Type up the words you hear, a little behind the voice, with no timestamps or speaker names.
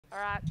All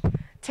right.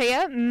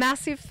 Teah,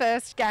 massive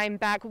first game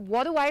back.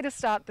 What a way to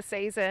start the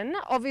season.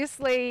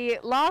 Obviously,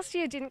 last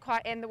year didn't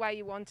quite end the way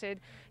you wanted.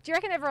 Do you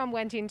reckon everyone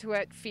went into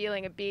it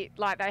feeling a bit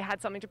like they had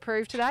something to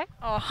prove today?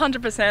 Oh,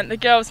 100%. The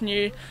girls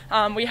knew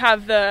we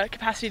have the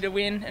capacity to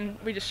win, and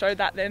we just showed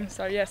that then.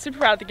 So yeah, super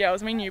proud of the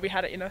girls. We knew we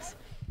had it in us.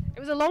 It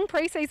was a long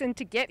pre-season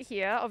to get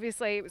here.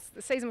 Obviously,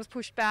 the season was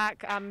pushed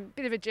back,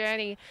 bit of a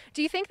journey.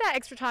 Do you think that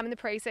extra time in the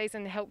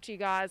pre-season helped you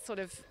guys sort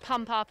of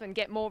pump up and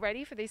get more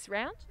ready for this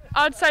round?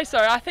 I'd say so.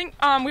 I think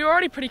we were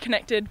already pretty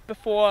connected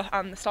before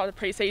the start of the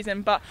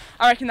pre-season, but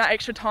I reckon that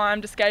extra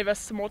time just gave us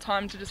some more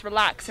time to just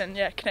relax and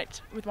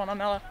connect with one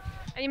another.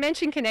 And you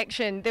mentioned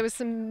connection. There was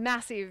some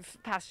massive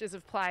passages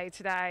of play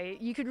today.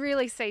 You could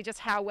really see just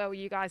how well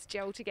you guys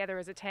gel together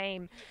as a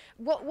team.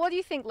 What do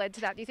you think led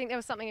to that? Do you think there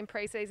was something in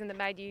pre-season that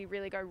made you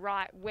really go,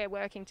 right, we're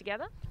working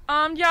together?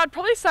 Yeah, I'd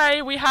probably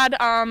say we had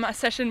a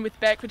session with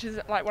Beck, which is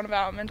like one of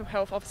our mental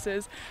health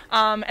officers,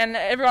 and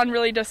everyone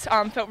really just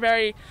felt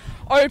very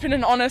open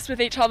and honest with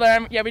each other.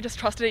 And yeah, we just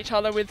trusted each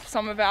other with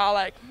some of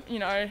our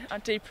our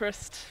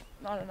deepest,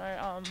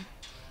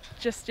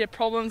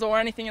 problems or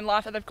anything in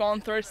life that they've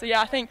gone through. So yeah,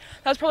 I think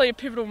that was probably a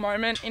pivotal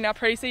moment in our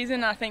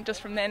pre-season. I think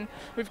just from then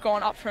we've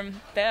gone up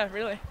from there,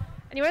 really.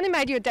 And you only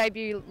made your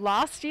debut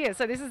last year,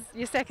 so this is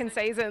your second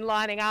season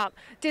lining up.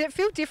 Did it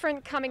feel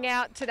different coming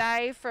out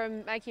today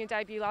from making your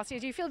debut last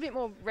year? Do you feel a bit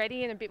more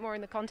ready and a bit more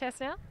in the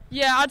contest now?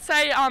 Yeah, I'd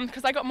say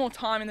because I got more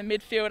time in the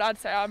midfield, I'd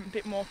say I'm a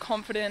bit more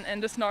confident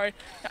and just know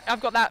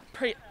I've got that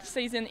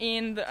pre-season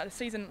in, the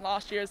season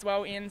last year as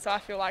well in, so I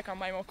feel like I'm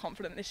way more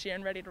confident this year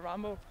and ready to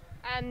rumble.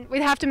 And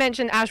we'd have to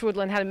mention Ash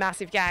Woodland had a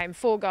massive game,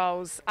 4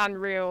 goals,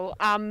 unreal.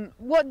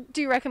 What do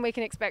you reckon we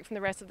can expect from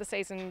the rest of the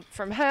season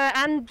from her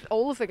and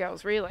all of the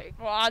girls, really?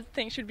 Well, I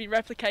think she'd be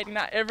replicating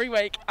that every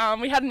week.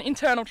 We had an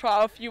internal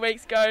trial a few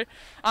weeks ago.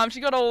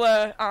 She got all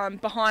the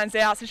behinds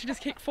out, so she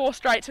just kicked 4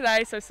 straight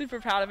today, so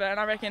super proud of her, and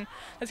I reckon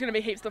there's going to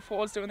be heaps of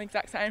forwards doing the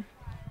exact same.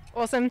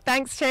 Awesome.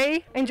 Thanks, Teah.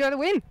 Enjoy the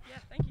win. Yeah,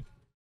 thank you.